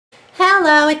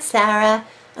Hello, it's Sarah.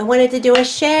 I wanted to do a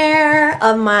share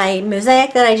of my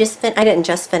mosaic that I didn't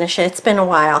just finish it, it's been a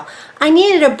while. I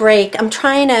needed a break. I'm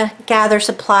trying to gather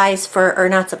supplies for, or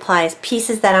not supplies,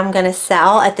 pieces that I'm going to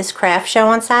sell at this craft show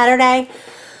on Saturday.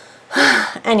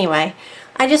 Anyway,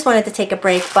 I just wanted to take a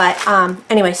break, but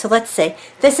anyway, so let's see.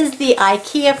 This is the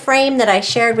IKEA frame that I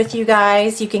shared with you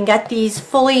guys. You can get these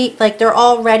fully, like they're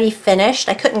already finished.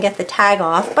 I couldn't get the tag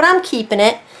off, but I'm keeping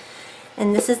it.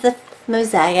 And this is the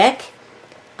mosaic.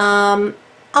 I'm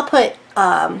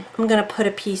gonna put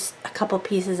a couple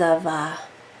pieces of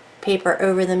paper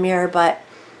over the mirror, but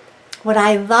what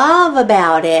I love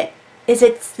about it is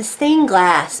it's the stained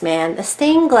glass, man. The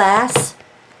stained glass,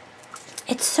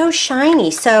 it's so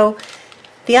shiny. So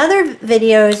the other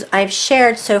videos I've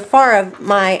shared so far of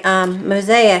my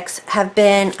mosaics have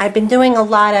been, I've been doing a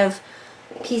lot of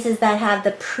pieces that have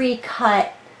the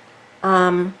pre-cut, a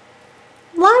lot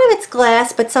of it's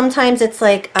glass, but sometimes it's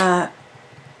like,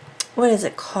 what is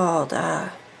it called?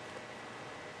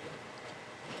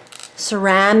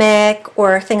 Ceramic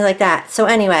or things like that. So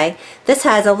anyway, this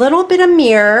has a little bit of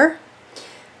mirror,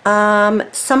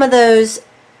 some of those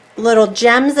little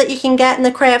gems that you can get in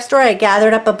the craft store. I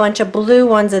gathered up a bunch of blue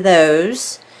ones of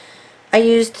those. I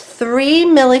used 3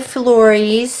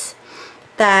 milliflores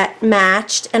that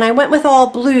matched, and I went with all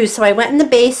blues. So I went in the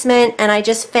basement and I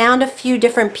just found a few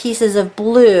different pieces of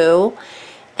blue,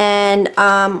 and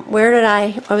where did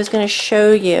I was going to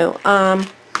show you,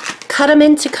 cut them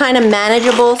into kind of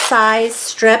manageable size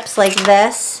strips like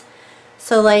this,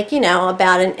 so like, you know,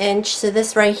 about 1 inch. So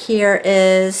this right here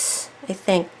is, I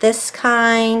think, this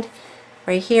kind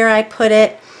right here. I put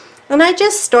it, and I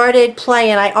just started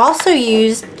playing. I also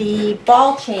used the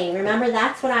ball chain. Remember,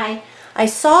 that's what I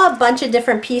saw a bunch of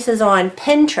different pieces on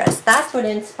Pinterest. That's what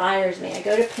inspires me. I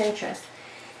go to Pinterest,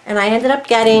 and I ended up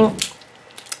getting,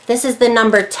 this is the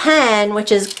number 10,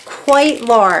 which is quite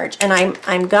large, and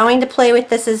I'm going to play with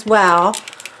this as well.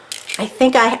 I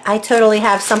think I totally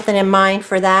have something in mind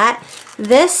for that.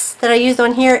 This that I used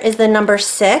on here is the number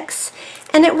 6,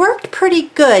 and it worked pretty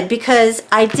good because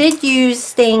I did use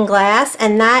stained glass,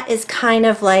 and that is kind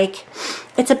of like,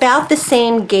 it's about the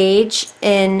same gauge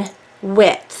in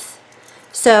width.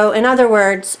 So in other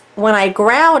words, when I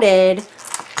grouted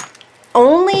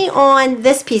only on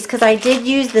this piece, because I did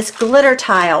use this glitter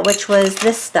tile, which was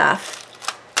this stuff.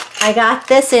 I got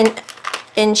this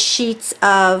in sheets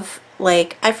of,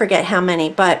 like, I forget how many,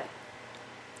 but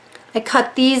I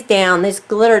cut these down. This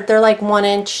glitter, they're like 1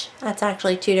 inch. That's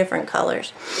actually 2 different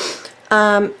colors.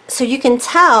 So you can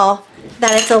tell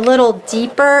that it's a little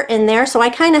deeper in there, so I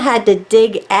kind of had to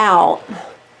dig out.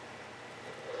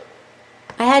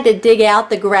 I had to dig out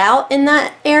the grout in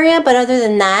that area, but other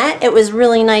than that, it was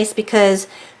really nice because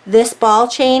this ball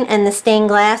chain and the stained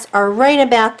glass are right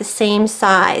about the same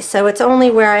size. So it's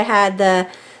only where I had the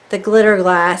glitter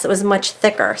glass, it was much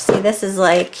thicker. See, this is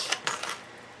like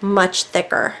much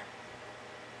thicker.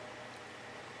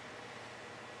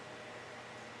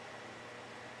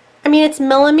 I mean, it's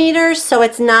millimeters, so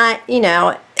it's not, you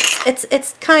know,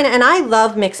 it's kind of, and I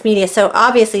love mixed media, so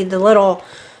obviously the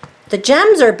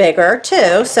gems are bigger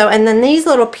too, so, and then these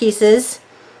little pieces,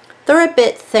 they're a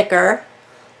bit thicker.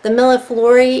 The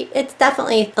milliflore, it's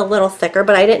definitely a little thicker,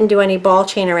 but I didn't do any ball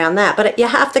chain around that. But you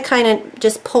have to kind of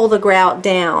just pull the grout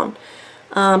down.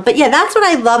 But yeah, that's what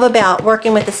I love about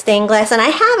working with the stained glass, and I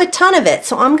have a ton of it,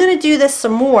 so I'm going to do this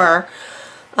some more.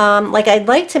 Like, I'd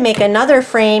like to make another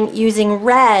frame using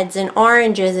reds and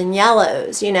oranges and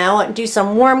yellows, you know, and do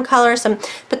some warm colors,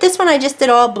 but this one I just did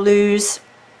all blues.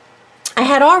 I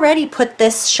had already put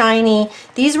this shiny,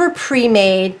 these were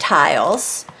pre-made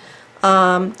tiles.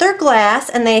 They're glass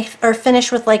and they are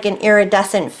finished with like an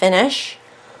iridescent finish.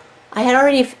 I had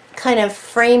already kind of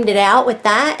framed it out with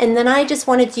that, and then I just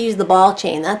wanted to use the ball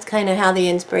chain. That's kind of how the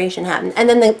inspiration happened. And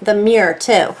then the mirror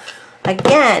too.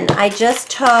 Again, I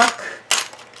just took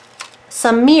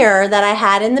some mirror that I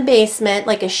had in the basement,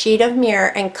 like a sheet of mirror,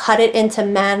 and cut it into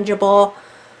manageable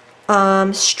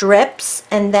strips,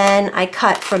 and then I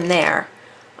cut from there.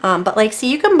 But like,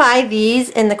 see, you can buy these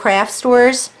in the craft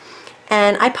stores,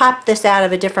 and I popped this out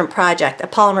of a different project, a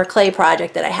polymer clay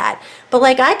project that I had. But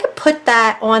like, I could put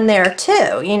that on there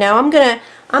too, you know. I'm gonna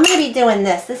be doing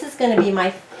this. This is gonna be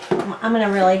my, I'm gonna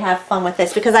really have fun with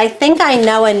this because I think I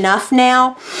know enough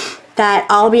now that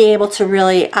I'll be able to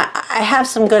really, I have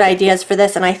some good ideas for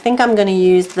this, and I think I'm going to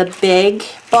use the big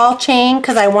ball chain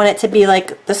because I want it to be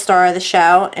like the star of the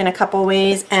show in a couple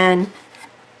ways. And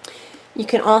you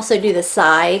can also do the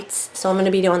sides, so I'm going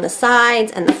to be doing the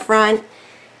sides and the front,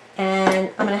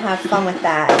 and I'm going to have fun with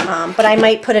that. But I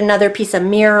might put another piece of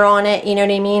mirror on it, you know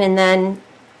what I mean, and then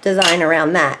design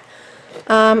around that.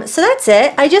 So that's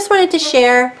it. I just wanted to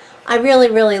share. I really,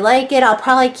 really like it. I'll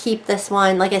probably keep this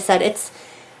one. Like I said, it's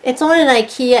on an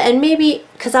IKEA, and maybe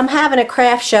because I'm having a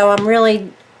craft show, I'm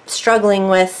really struggling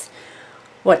with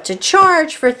what to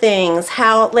charge for things.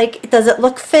 How, like, does it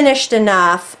look finished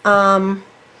enough?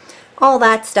 All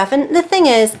that stuff. And the thing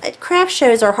is, craft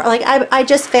shows are hard. Like, I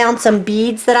just found some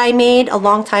beads that I made a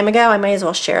long time ago. I might as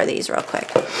well share these real quick.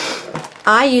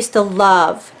 I used to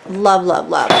love.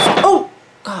 Oh!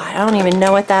 God, I don't even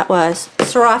know what that was.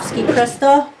 Swarovski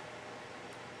crystal.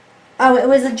 Oh, it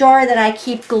was a jar that I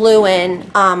keep glue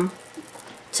in to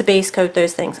base coat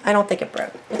those things. I don't think it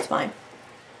broke. It's fine.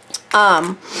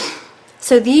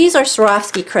 So these are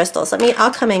Swarovski crystals.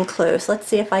 I'll come in close. Let's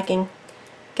see if I can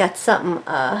get something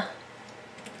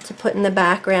to put in the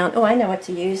background. Oh, I know what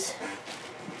to use.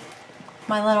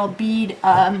 My little bead.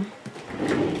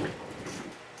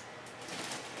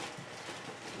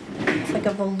 It's like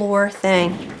a velour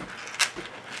thing.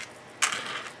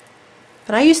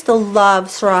 But I used to love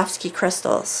Swarovski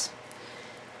crystals.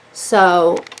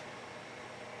 So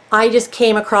I just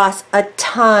came across a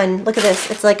ton. Look at this.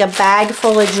 It's like a bag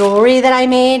full of jewelry that I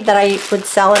made that I would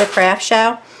sell at a craft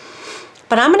show.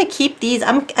 But I'm going to keep these.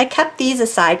 I kept these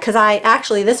aside because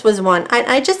this was one.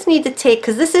 I just need to take,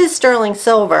 because this is sterling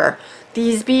silver,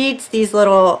 these beads, these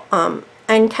little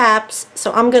end caps.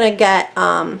 So I'm going to get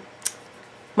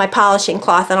my polishing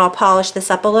cloth and I'll polish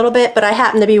this up a little bit. But I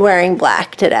happen to be wearing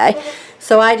black today.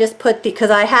 So I just put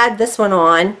because I had this one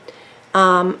on,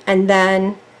 and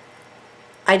then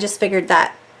I just figured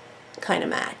that kind of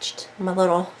matched my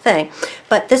little thing.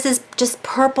 But this is just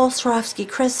purple Swarovski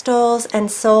crystals and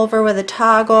silver with a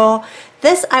toggle.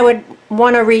 This I would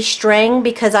want to restring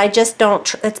because I just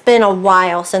don't, it's been a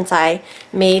while since I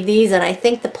made these, and I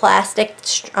think the plastic,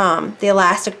 the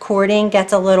elastic cording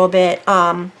gets a little bit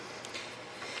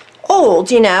old,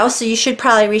 you know, so you should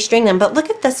probably restring them. But look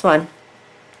at this one.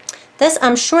 This,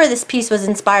 I'm sure this piece was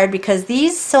inspired because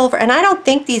these silver, and I don't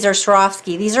think these are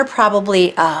Swarovski. These are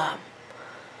probably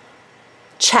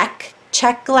check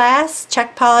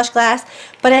polish glass,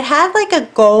 but it had like a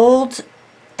gold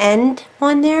end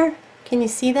on there. Can you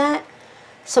see that?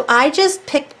 So I just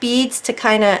picked beads to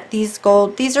kind of, these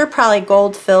are probably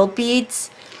gold filled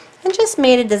beads, and just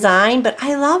made a design. But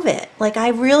I love it. Like,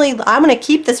 I'm gonna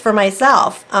keep this for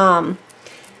myself. I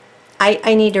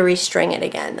need to restring it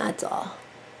again, that's all.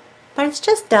 But it's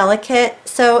just delicate,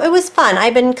 so it was fun.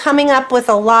 I've been coming up with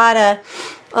a lot of,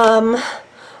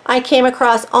 I came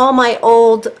across all my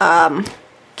old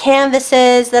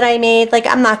canvases that I made. Like,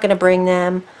 I'm not going to bring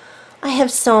them. I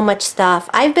have so much stuff.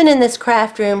 I've been in this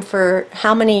craft room for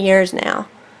how many years now?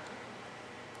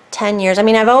 10 years. I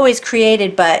mean, I've always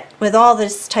created, but with all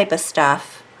this type of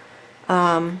stuff.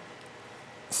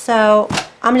 So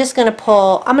I'm just going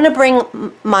to I'm going to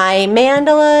bring my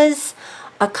mandalas,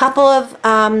 a couple of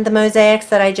the mosaics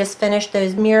that I just finished,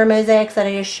 those mirror mosaics that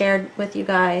I just shared with you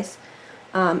guys.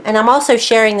 And I'm also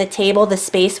sharing the table, the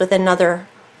space, with another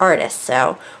artist,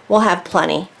 so we'll have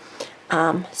plenty.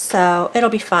 So it'll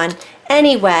be fun.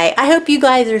 Anyway, I hope you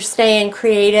guys are staying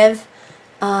creative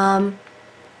and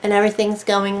everything's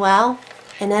going well.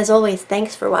 And as always,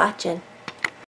 thanks for watching.